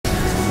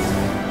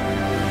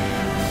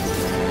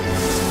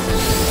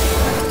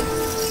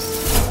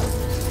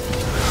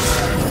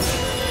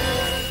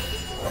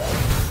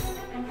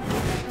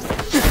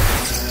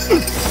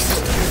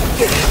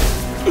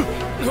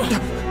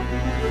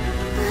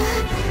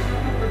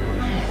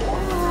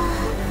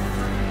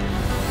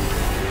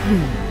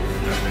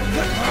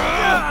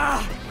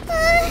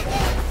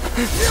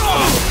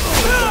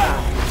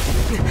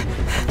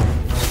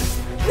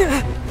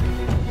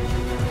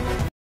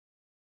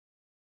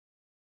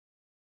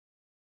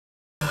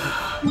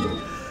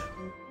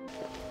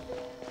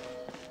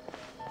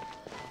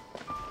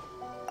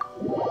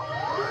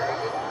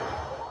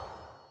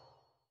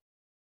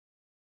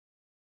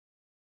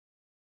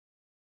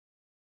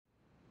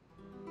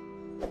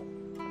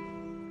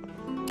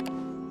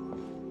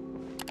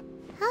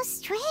How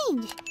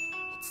strange.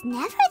 It's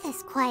never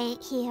this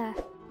quiet here.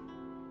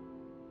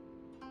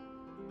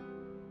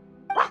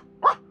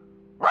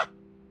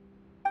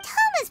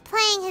 Toma's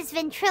playing his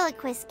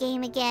ventriloquist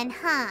game again,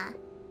 huh?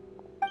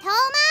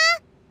 Toma?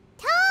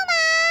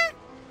 Toma!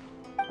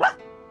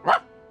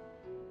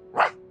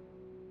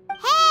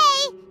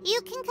 Hey,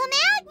 you can come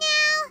out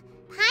now.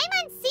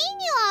 Paimon's seen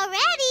you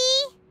already.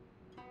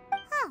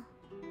 Oh,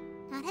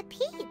 not a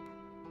peep.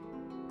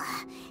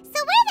 So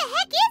where the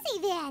heck is he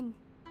then?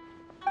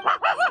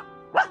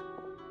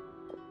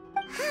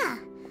 Huh,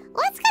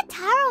 what's got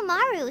Taro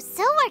Maru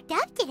so worked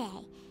up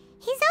today?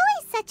 He's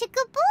always such a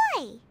good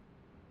boy.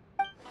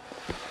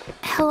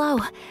 Hello.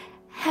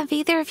 Have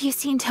either of you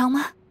seen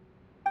Toma?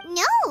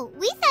 No,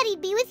 we thought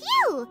he'd be with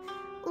you.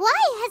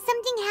 Why? Has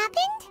something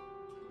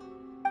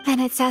happened? Then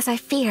it's as I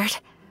feared.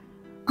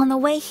 On the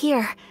way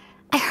here,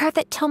 I heard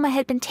that Toma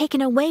had been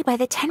taken away by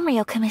the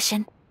Tenryou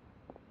Commission.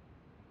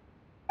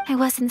 I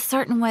wasn't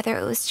certain whether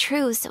it was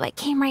true, so I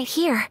came right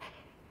here.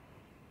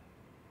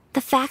 The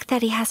fact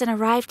that he hasn't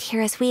arrived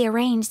here as we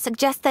arranged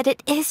suggests that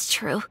it is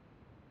true.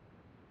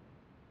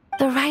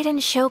 The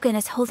Raiden Shogun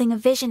is holding a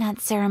vision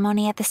hunt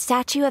ceremony at the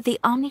statue of the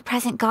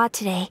omnipresent god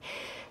today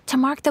to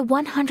mark the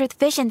 100th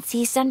vision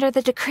seized under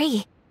the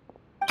decree.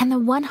 And the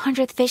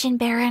 100th vision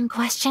bearer in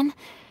question,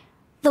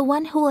 the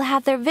one who will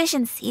have their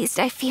vision seized,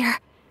 I fear,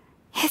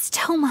 is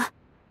Toma.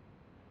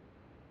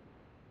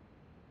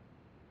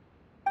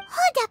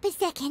 Hold up a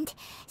second.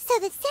 So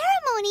the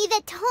ceremony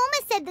that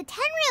Toma said the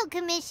Tenryou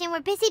Commission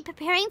were busy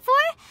preparing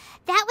for,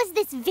 that was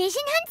this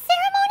vision hunt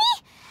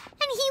ceremony?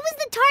 And he was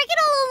the target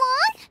all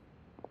along?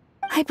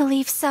 I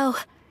believe so.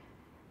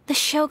 The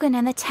Shogun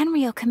and the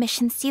Tenryou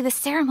Commission see the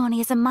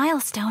ceremony as a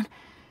milestone.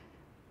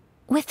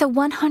 With the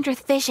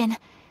 100th vision,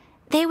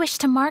 they wish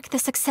to mark the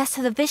success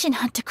of the vision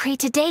hunt decree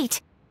to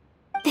date.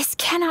 This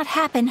cannot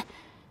happen.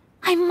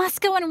 I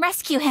must go and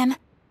rescue him.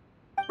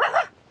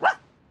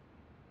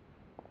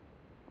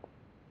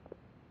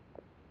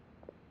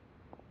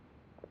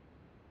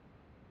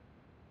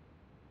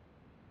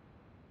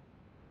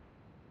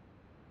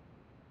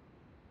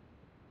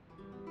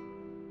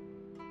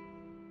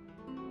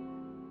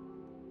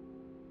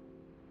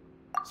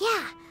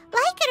 Yeah,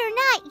 like it or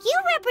not, you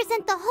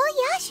represent the whole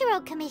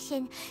Yashiro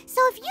Commission.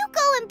 So if you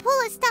go and pull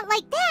a stunt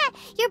like that,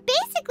 you're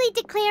basically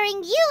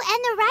declaring you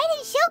and the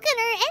Raiden Shogun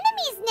are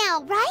enemies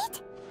now,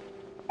 right?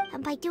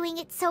 And by doing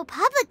it so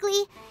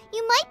publicly,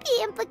 you might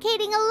be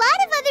implicating a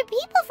lot of other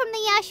people from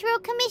the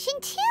Yashiro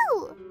Commission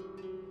too.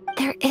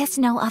 There is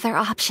no other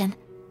option.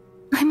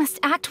 I must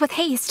act with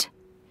haste.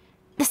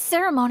 The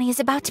ceremony is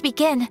about to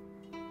begin.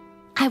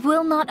 I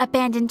will not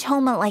abandon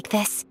Toma like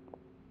this.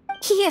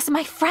 He is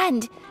my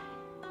friend.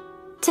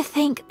 To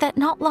think that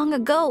not long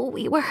ago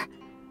we were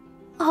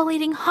all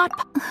eating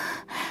hot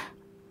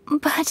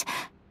but...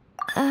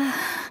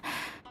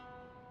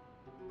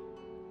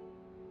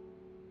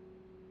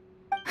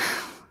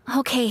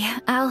 Okay,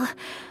 I'll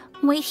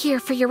wait here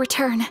for your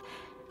return.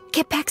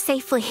 Get back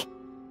safely.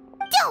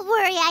 Don't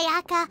worry,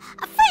 Ayaka.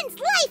 A friend's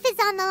life is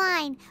on the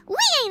line. We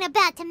ain't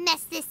about to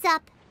mess this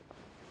up.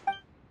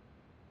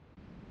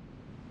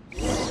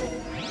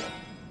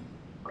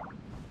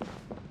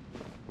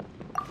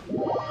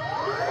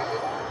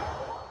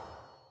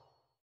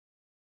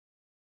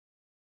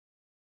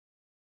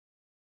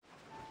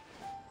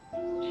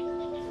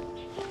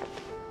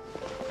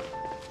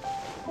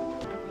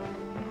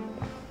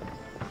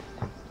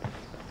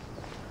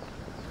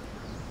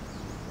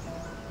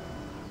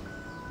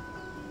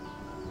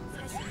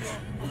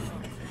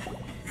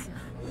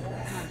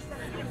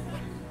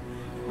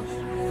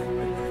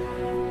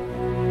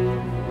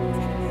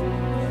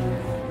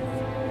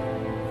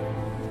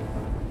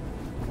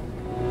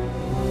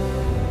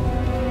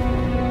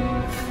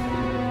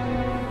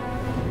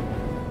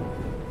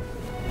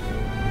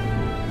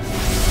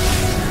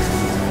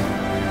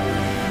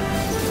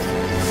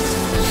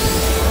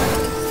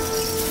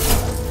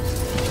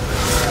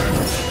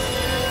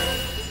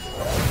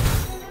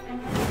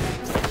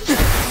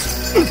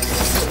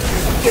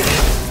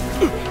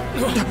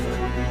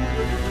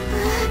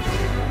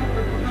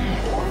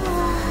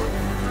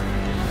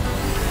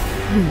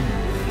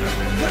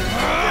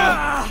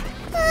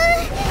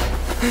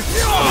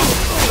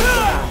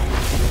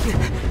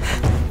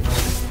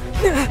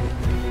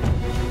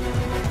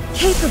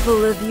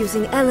 Capable of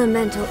using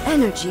elemental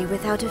energy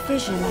without a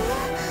vision.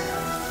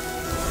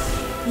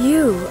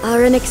 You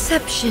are an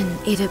exception,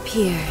 it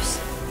appears.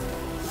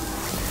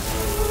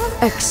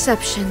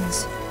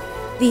 Exceptions,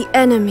 the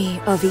enemy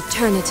of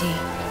eternity.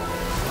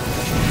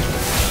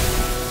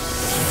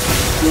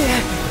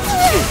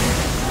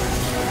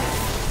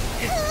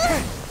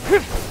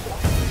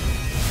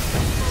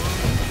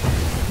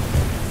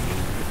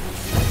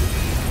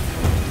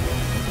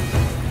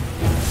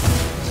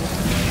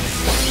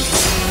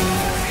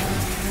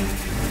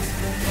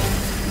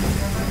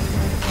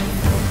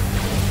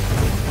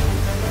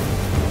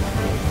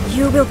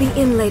 will be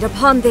inlaid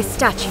upon this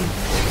statue.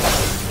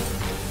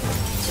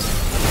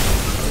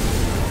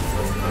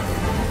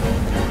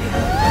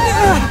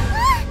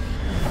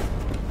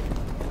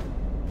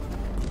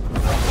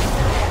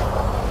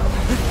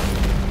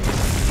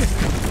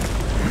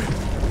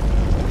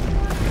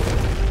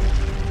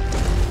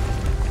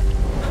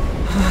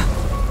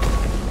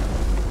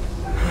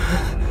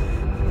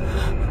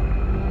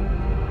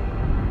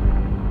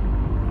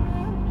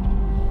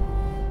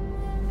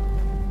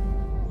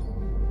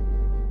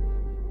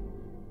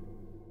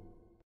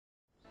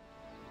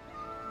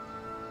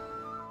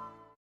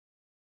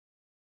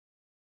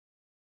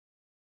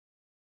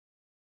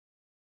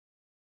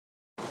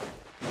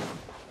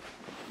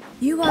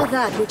 You are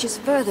that which is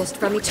furthest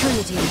from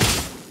eternity.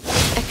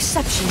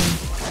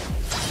 Exceptional.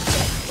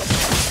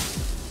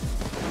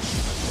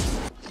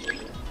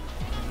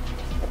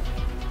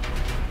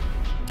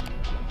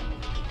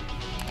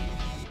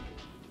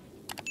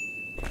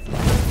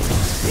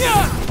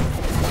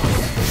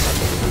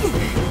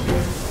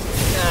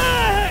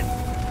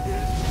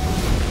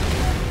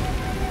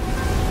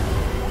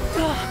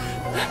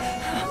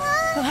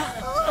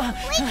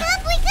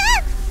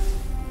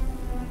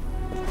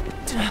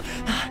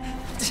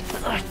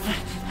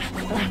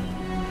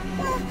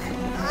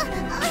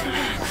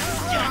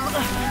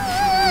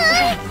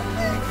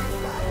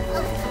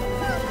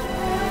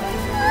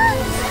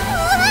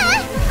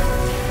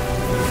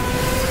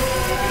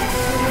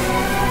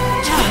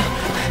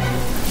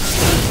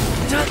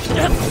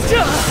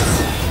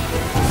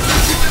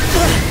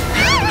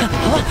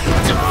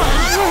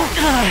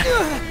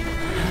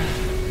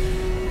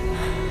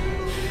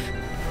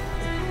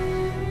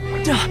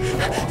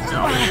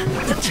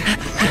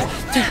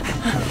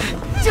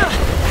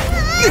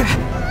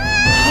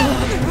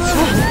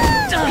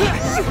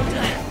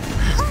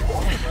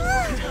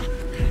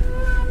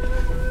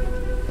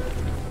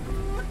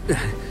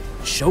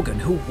 Shogun,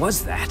 who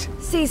was that?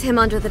 Seize him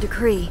under the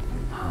decree.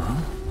 Huh?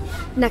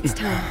 Next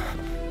time,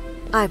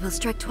 I will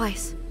strike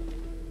twice.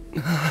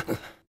 Why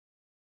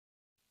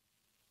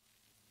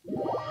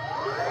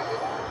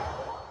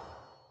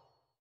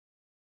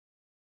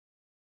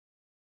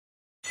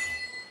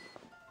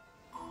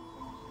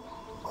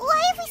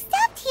have we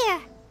stopped here?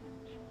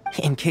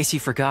 In case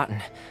you've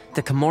forgotten,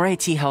 the Komore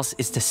Tea House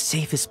is the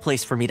safest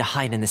place for me to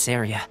hide in this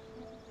area.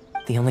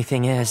 The only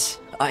thing is,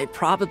 I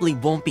probably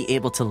won't be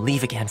able to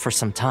leave again for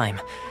some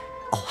time.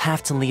 I'll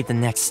have to leave the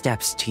next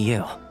steps to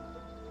you.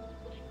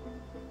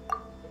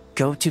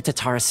 Go to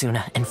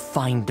Tatarasuna and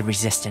find the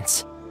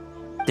Resistance.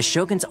 The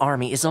Shogun's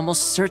army is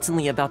almost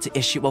certainly about to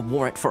issue a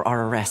warrant for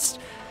our arrest.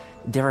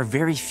 There are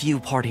very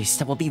few parties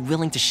that will be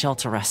willing to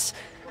shelter us,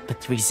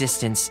 but the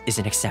Resistance is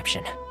an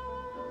exception.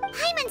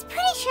 Hyman's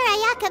pretty sure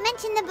Ayaka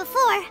mentioned them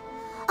before.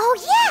 Oh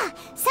yeah!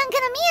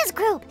 Sangonomiya's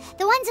group!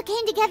 The ones who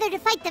came together to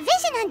fight the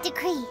Vision Hunt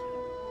Decree!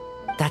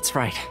 That's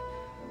right.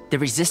 The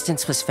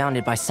Resistance was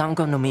founded by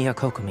Sangonomiya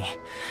Kokumi,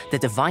 the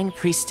divine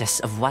priestess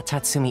of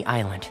Watatsumi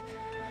Island.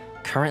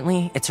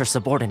 Currently, it's her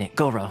subordinate,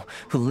 Goro,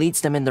 who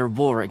leads them in their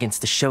war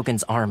against the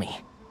Shogun's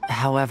army.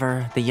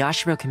 However, the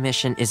Yashiro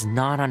Commission is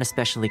not on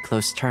especially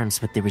close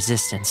terms with the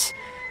Resistance,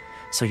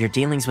 so your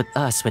dealings with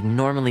us would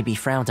normally be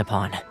frowned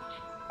upon.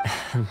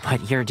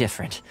 But you're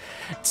different,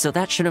 so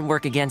that shouldn't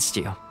work against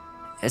you.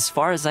 As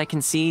far as I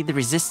can see, the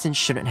Resistance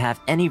shouldn't have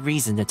any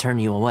reason to turn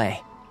you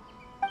away.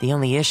 The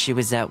only issue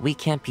is that we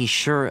can't be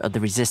sure of the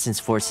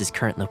Resistance Force's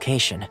current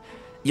location.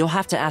 You'll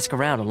have to ask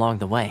around along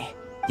the way.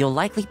 You'll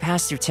likely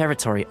pass through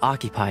territory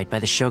occupied by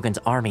the Shogun's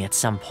army at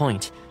some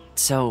point,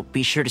 so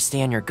be sure to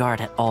stay on your guard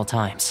at all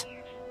times.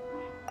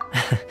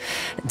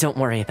 Don't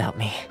worry about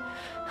me.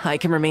 I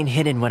can remain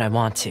hidden when I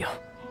want to.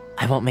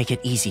 I won't make it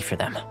easy for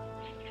them.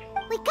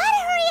 We gotta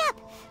hurry up!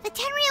 The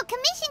Tenryou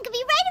Commission could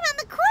be right around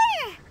the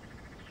corner!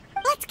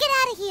 Let's get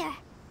out of here!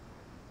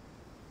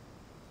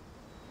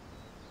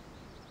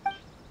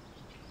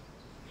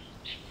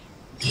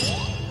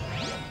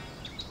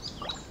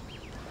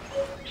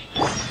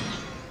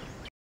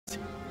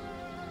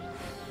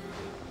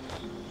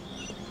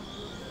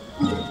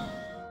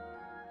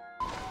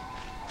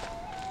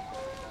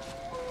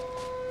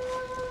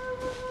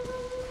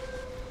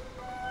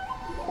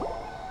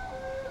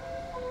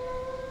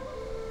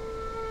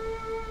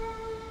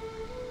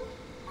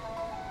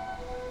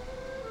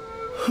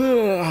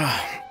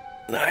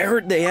 I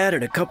heard they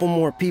added a couple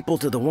more people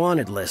to the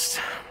wanted list.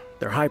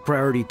 They're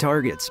high-priority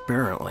targets,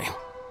 apparently.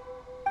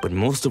 But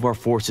most of our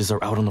forces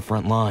are out on the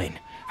front line.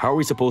 How are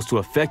we supposed to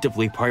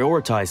effectively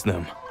prioritize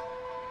them?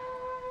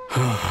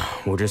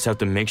 We'll just have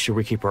to make sure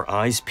we keep our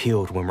eyes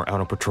peeled when we're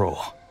out on patrol.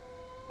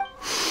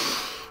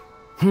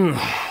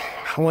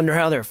 I wonder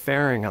how they're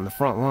faring on the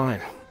front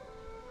line.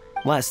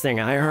 Last thing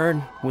I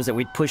heard was that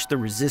we'd pushed the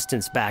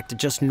Resistance back to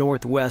just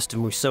northwest of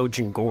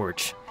Musojin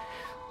Gorge.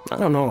 I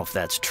don't know if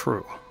that's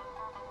true.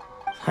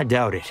 I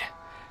doubt it.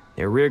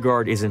 Their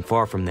rearguard isn't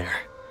far from there.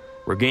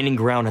 We're gaining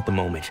ground at the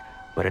moment,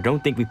 but I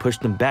don't think we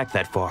pushed them back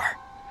that far.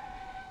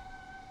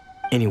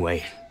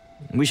 Anyway,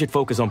 we should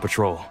focus on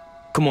patrol.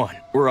 Come on,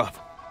 we're up.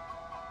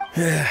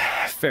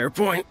 Fair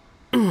point.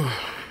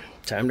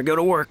 Time to go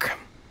to work.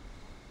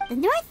 the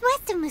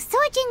northwest of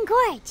Musojin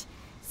Gorge.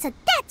 So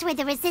that's where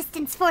the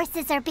resistance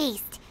forces are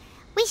based.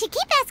 We should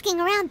keep asking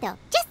around though,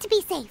 just to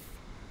be safe.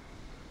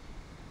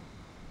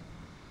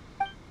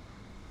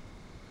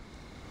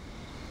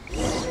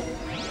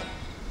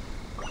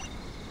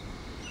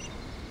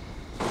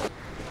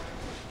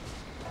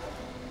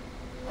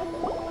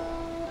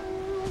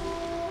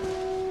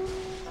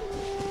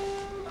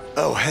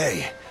 Oh,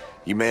 hey.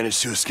 You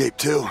managed to escape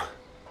too?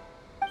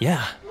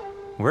 Yeah.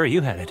 Where are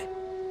you headed?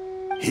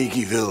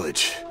 Higi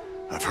Village.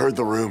 I've heard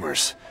the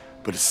rumors,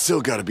 but it's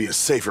still gotta be a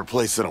safer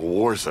place than a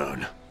war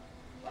zone.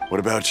 What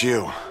about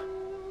you?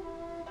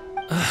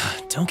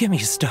 Don't get me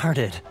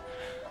started.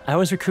 I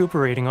was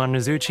recuperating on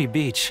Nozuchi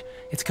Beach.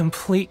 It's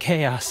complete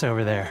chaos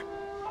over there.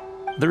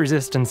 The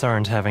Resistance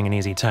aren't having an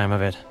easy time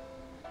of it.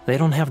 They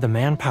don't have the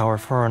manpower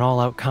for an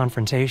all-out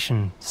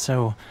confrontation,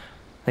 so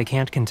they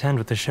can't contend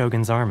with the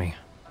Shogun's army.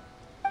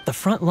 The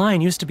front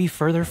line used to be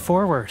further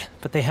forward,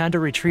 but they had to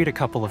retreat a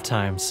couple of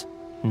times.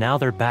 Now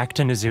they're back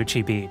to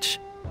Nozuchi Beach.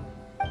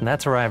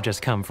 That's where I've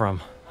just come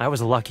from. I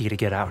was lucky to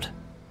get out.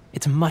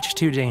 It's much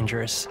too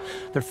dangerous.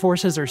 Their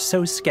forces are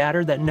so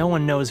scattered that no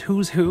one knows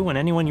who's who, and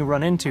anyone you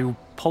run into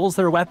pulls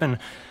their weapon.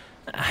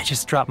 I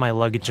just dropped my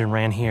luggage and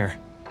ran here.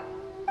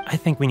 I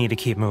think we need to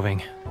keep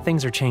moving.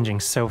 Things are changing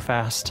so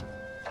fast.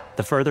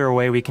 The further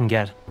away we can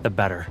get, the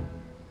better.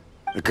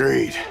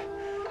 Agreed.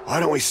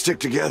 Why don't we stick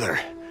together?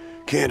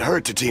 Can't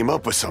hurt to team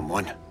up with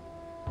someone.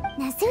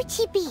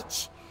 Nozuchi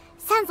Beach.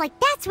 Sounds like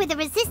that's where the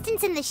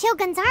Resistance and the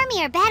Shogun's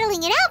army are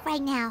battling it out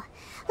right now.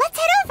 Let's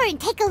head over and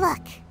take a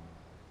look.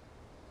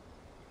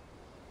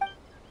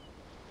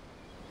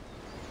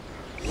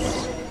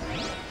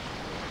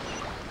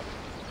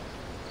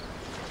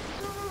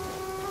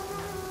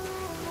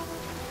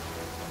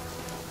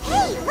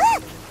 Hey,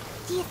 look!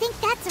 Do you think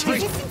that's a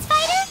Resistance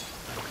fighter?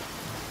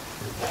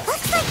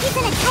 Looks like he's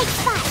in a tight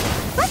spot.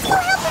 Let's go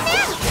help him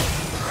out!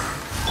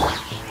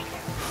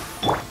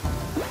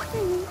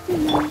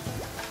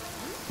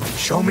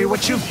 Show me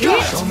what you've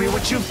got! Show me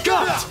what you've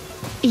got!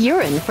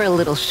 You're in for a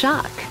little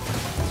shock.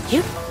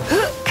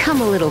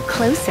 Come a little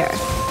closer.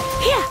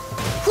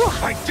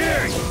 I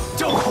dare you!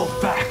 Don't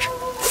hold back!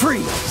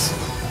 Freeze!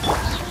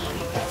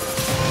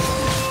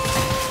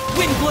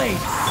 Wind Blade!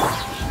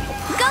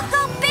 Go,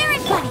 go,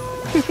 Baron Bunny!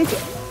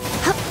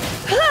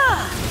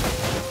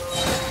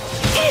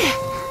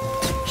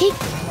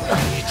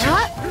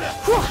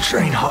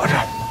 Train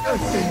harder.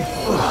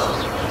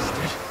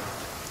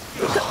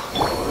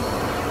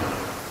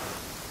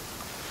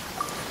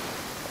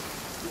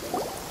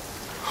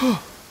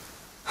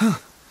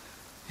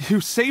 You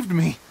saved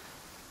me.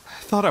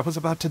 I thought I was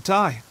about to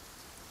die.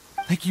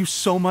 Thank you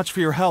so much for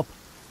your help.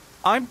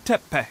 I'm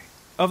Teppei,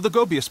 of the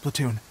Gobius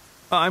platoon.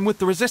 I'm with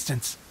the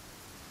Resistance.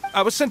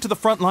 I was sent to the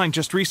front line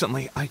just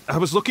recently. I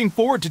was looking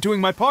forward to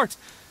doing my part.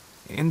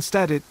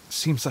 Instead, it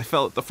seems I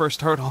fell at the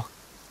first hurdle.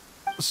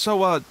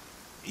 So,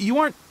 you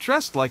aren't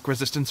dressed like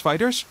Resistance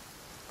fighters?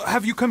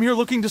 Have you come here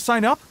looking to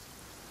sign up?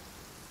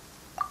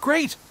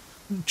 Great!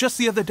 Just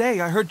the other day,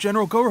 I heard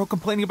General Goro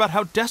complaining about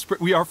how desperate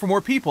we are for more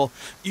people.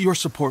 Your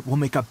support will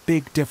make a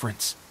big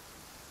difference.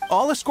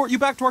 I'll escort you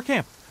back to our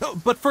camp.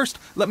 But first,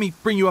 let me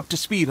bring you up to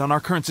speed on our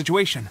current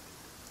situation.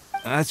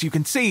 As you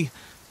can see,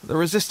 the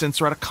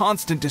Resistance are at a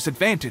constant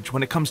disadvantage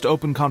when it comes to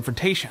open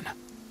confrontation.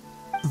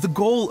 The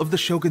goal of the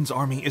Shogun's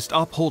army is to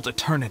uphold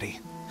eternity.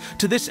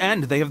 To this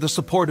end, they have the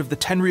support of the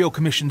Tenryou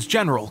Commission's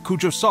general,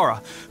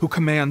 Kujosara, who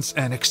commands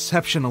an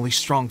exceptionally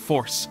strong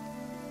force.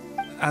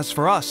 As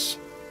for us,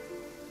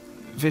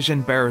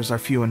 vision bearers are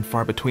few and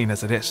far between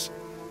as it is.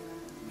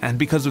 And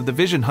because of the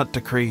Vision Hut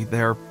decree,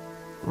 they're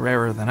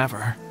rarer than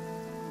ever.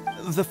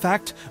 The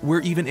fact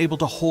we're even able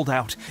to hold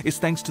out is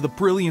thanks to the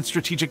brilliant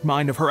strategic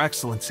mind of Her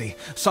Excellency,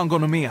 Sango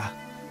Nomiya.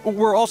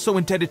 We're also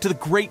indebted to the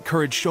great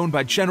courage shown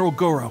by General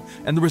Goro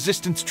and the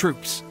Resistance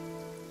troops.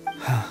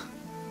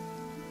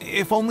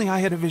 If only I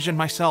had a vision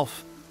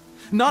myself.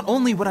 Not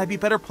only would I be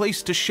better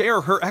placed to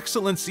share Her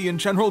Excellency and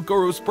General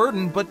Goro's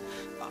burden, but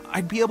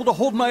I'd be able to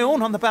hold my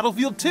own on the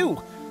battlefield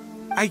too.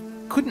 I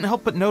couldn't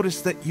help but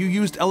notice that you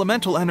used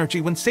elemental energy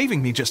when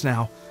saving me just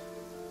now.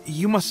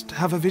 You must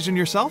have a vision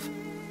yourself?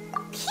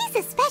 He's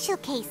a special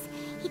case.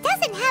 He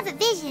doesn't have a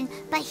vision,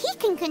 but he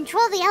can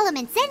control the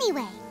elements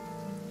anyway.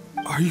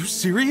 Are you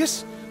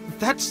serious?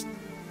 That's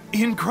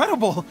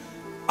incredible.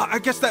 I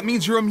guess that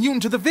means you're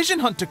immune to the Vision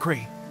Hunt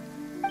decree.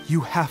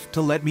 You have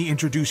to let me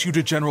introduce you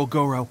to General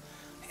Goro.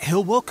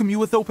 He'll welcome you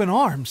with open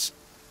arms.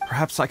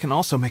 Perhaps I can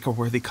also make a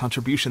worthy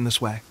contribution this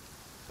way.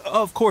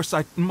 Of course,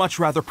 I'd much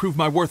rather prove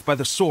my worth by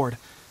the sword.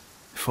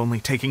 If only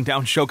taking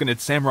down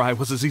Shogunate samurai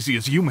was as easy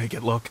as you make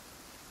it look.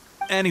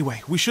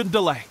 Anyway, we shouldn't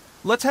delay.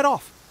 Let's head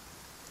off.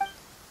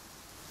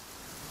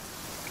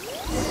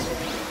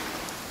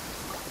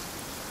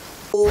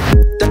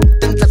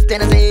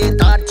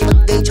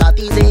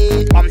 छाती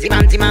से